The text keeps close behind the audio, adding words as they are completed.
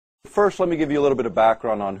First, let me give you a little bit of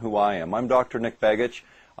background on who I am. I'm Dr. Nick Begich.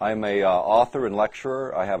 I'm an author and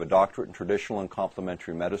lecturer. I have a doctorate in traditional and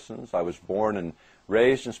complementary medicines. I was born and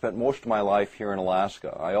raised and spent most of my life here in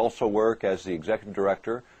Alaska. I also work as the executive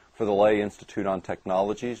director for the Lay Institute on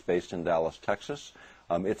Technologies based in Dallas, Texas.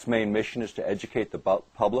 Its main mission is to educate the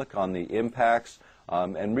public on the impacts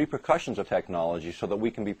and repercussions of technology so that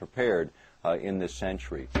we can be prepared in this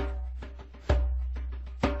century.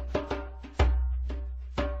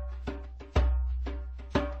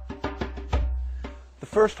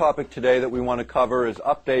 The first topic today that we want to cover is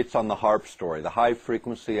updates on the H.A.R.P story, the High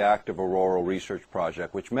Frequency Active Auroral Research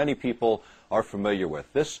Project, which many people are familiar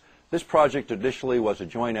with. This project initially was a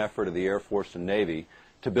joint effort of the Air Force and Navy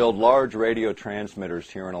to build large radio transmitters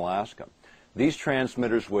here in Alaska. These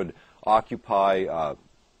transmitters would occupy a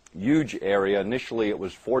huge area. Initially it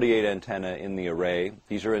was 48 antennae in the array.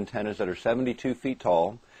 These are antennas that are 72 feet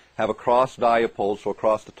tall, have a cross dipole, so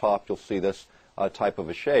across the top you'll see this type of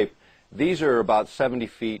a shape. These are about 70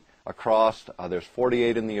 feet across. There's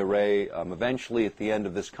 48 in the array. Eventually, at the end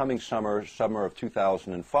of this coming summer of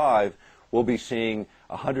 2005, we'll be seeing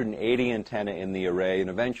 180 antennae in the array, and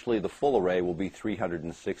eventually the full array will be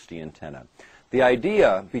 360 antennae. The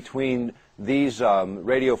idea between these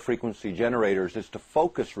radio frequency generators is to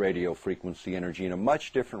focus radio frequency energy in a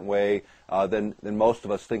much different way than most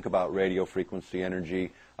of us think about radio frequency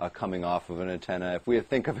energy coming off of an antenna, if we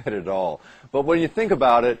think of it at all. But when you think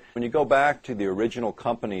about it, when you go back to the original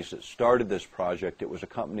companies that started this project, it was a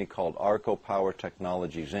company called ARCO Power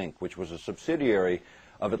Technologies, Inc., which was a subsidiary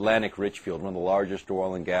of Atlantic Richfield, one of the largest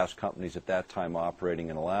oil and gas companies at that time operating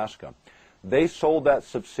in Alaska. They sold that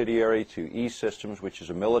subsidiary to E-Systems, which is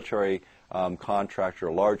a military contractor,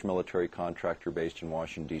 a large military contractor based in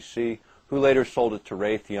Washington, D.C., who later sold it to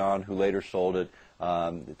Raytheon, who later sold it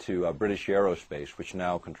to British Aerospace, which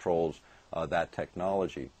now controls that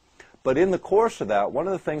technology. But in the course of that, one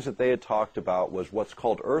of the things that they had talked about was what's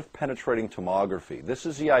called earth-penetrating tomography. This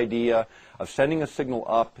is the idea of sending a signal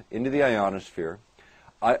up into the ionosphere,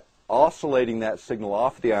 oscillating that signal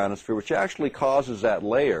off the ionosphere, which actually causes that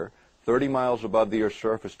layer 30 miles above the Earth's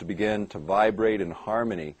surface to begin to vibrate in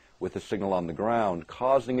harmony with the signal on the ground,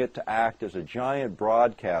 causing it to act as a giant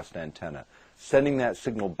broadcast antenna, sending that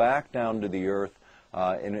signal back down to the Earth,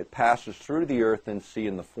 and it passes through the Earth and sea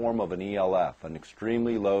in the form of an e.l.f., an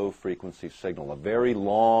extremely low frequency signal, a very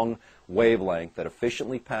long wavelength that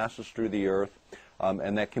efficiently passes through the Earth,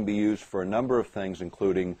 and that can be used for a number of things,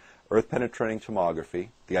 including earth-penetrating tomography,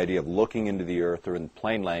 the idea of looking into the Earth, or in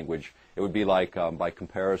plain language, it would be like, by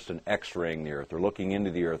comparison, X-raying the Earth, or looking into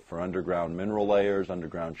the Earth for underground mineral layers,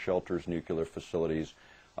 underground shelters, nuclear facilities,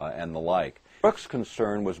 and the like. Brooks'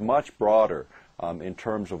 concern was much broader in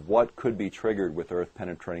terms of what could be triggered with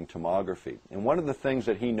earth-penetrating tomography. And one of the things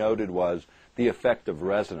that he noted was the effect of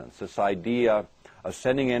resonance, this idea of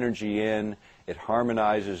sending energy in, it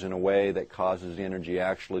harmonizes in a way that causes the energy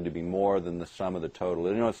actually to be more than the sum of the total.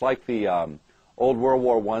 You know, it's like the old World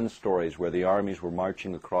War I stories where the armies were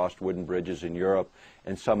marching across wooden bridges in Europe,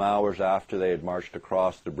 and some hours after they had marched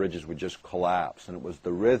across, the bridges would just collapse. And it was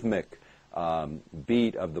the rhythmic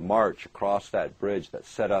beat of the march across that bridge that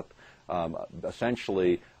set up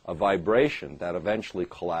essentially a vibration that eventually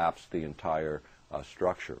collapsed the entire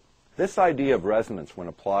structure. This idea of resonance, when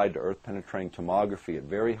applied to earth-penetrating tomography at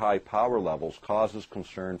very high power levels, causes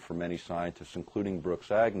concern for many scientists, including Brooks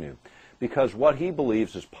Agnew, because what he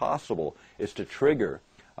believes is possible is to trigger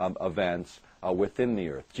events within the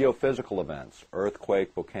Earth, geophysical events,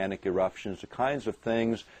 earthquake, volcanic eruptions, the kinds of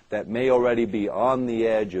things that may already be on the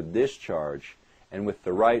edge of discharge, and with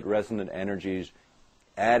the right resonant energies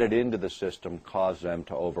added into the system, cause them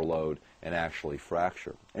to overload and actually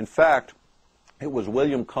fracture. In fact, it was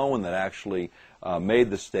William Cohen that actually made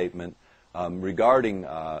the statement regarding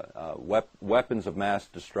weapons of mass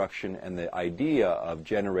destruction and the idea of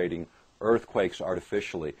generating earthquakes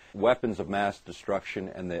artificially. Weapons of mass destruction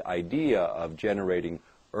and the idea of generating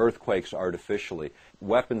earthquakes artificially.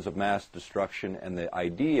 Weapons of mass destruction and the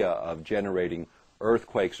idea of generating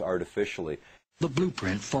earthquakes artificially. The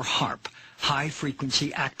blueprint for H.A.R.P, High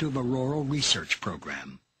Frequency Active Auroral Research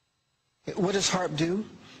Program. What does H.A.R.P do?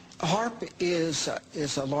 H.A.R.P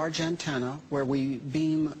is a large antenna where we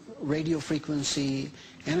beam radio frequency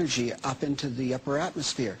energy up into the upper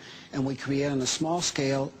atmosphere, and we create on a small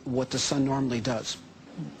scale what the sun normally does.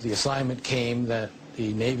 The assignment came that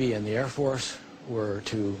the Navy and the Air Force were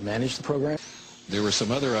to manage the program. There were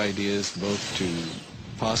some other ideas, both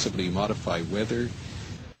to possibly modify weather.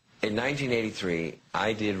 In 1983,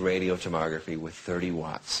 I did radio tomography with 30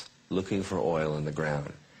 watts, looking for oil in the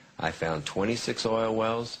ground. I found 26 oil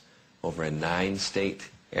wells over a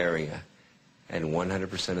 9-state area, and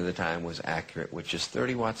 100% of the time was accurate with just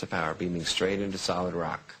 30 watts of power beaming straight into solid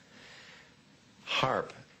rock. HAARP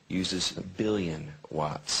uses 1 billion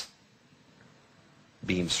watts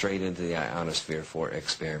beamed straight into the ionosphere for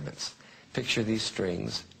experiments. Picture these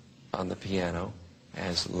strings on the piano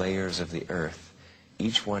as layers of the earth.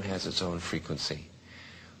 Each one has its own frequency.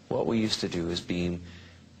 What we used to do is beam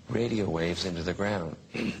radio waves into the ground,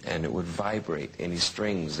 and it would vibrate any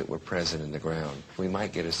strings that were present in the ground. We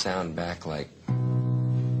might get a sound back like,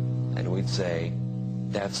 and we'd say,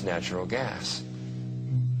 that's natural gas.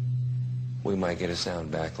 We might get a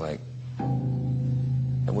sound back like,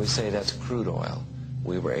 and we'd say, that's crude oil.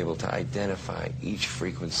 We were able to identify each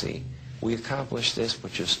frequency. We accomplished this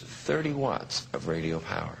with just 30 watts of radio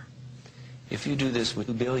power. If you do this with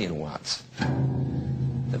 2 billion watts,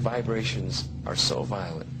 the vibrations are so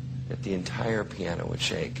violent that the entire piano would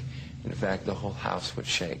shake. In fact, the whole house would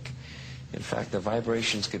shake. In fact, the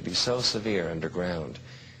vibrations could be so severe underground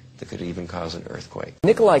that could even cause an earthquake.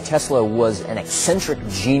 Nikola Tesla was an eccentric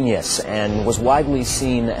genius and was widely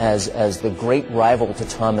seen as the great rival to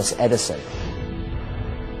Thomas Edison.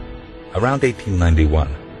 Around 1891,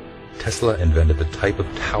 Tesla invented the type of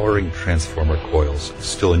towering transformer coils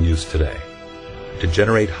still in use today to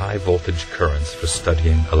generate high-voltage currents for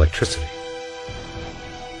studying electricity.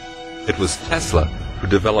 It was Tesla who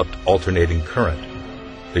developed alternating current,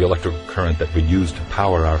 the electrical current that we use to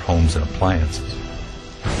power our homes and appliances.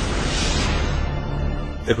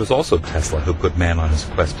 It was also Tesla who put man on his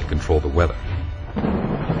quest to control the weather.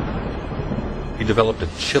 He developed a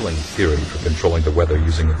chilling theory for controlling the weather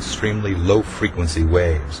using extremely low-frequency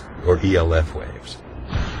waves, or e.l.f. waves.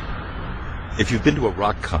 If you've been to a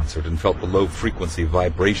rock concert and felt the low-frequency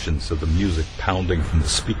vibrations of the music pounding from the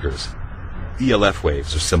speakers, e.l.f.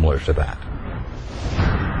 waves are similar to that.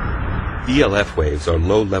 e.l.f. waves are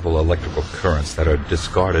low-level electrical currents that are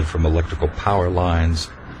discarded from electrical power lines,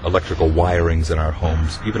 electrical wirings in our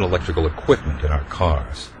homes, even electrical equipment in our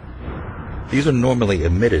cars. These are normally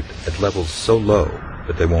emitted at levels so low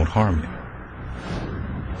that they won't harm you.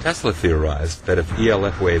 Tesla theorized that if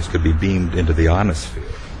e.l.f. waves could be beamed into the ionosphere,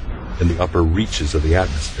 in the upper reaches of the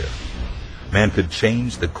atmosphere, man could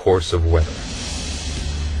change the course of weather.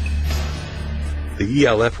 The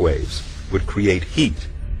e.l.f. waves would create heat,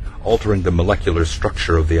 altering the molecular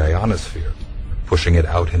structure of the ionosphere, pushing it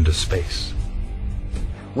out into space.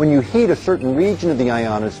 When you heat a certain region of the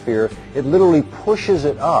ionosphere, it literally pushes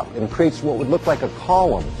it up and creates what would look like a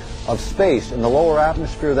column of space, and the lower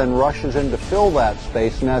atmosphere then rushes in to fill that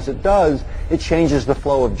space, and as it does, it changes the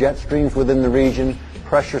flow of jet streams within the region,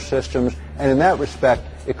 pressure systems, and in that respect,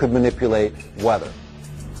 it could manipulate weather.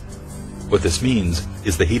 What this means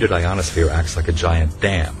is the heated ionosphere acts like a giant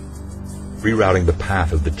dam, rerouting the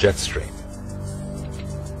path of the jet stream.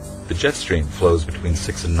 The jet stream flows between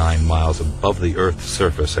 6 and 9 miles above the Earth's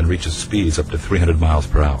surface and reaches speeds up to 300 miles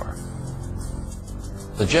per hour.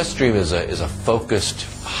 The jet stream is a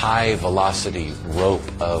focused, high-velocity rope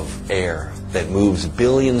of air that moves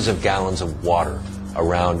billions of gallons of water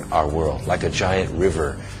around our world, like a giant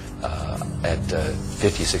river at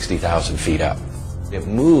 50, 60,000 feet up. It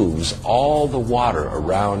moves all the water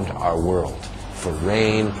around our world for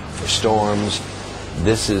rain, for storms.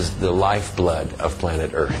 This is the lifeblood of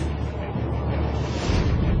planet Earth.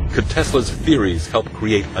 Could Tesla's theories help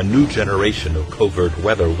create a new generation of covert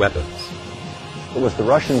weather weapons? It was the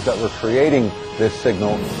Russians that were creating this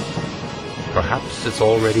signal. Perhaps it's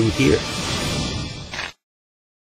already here.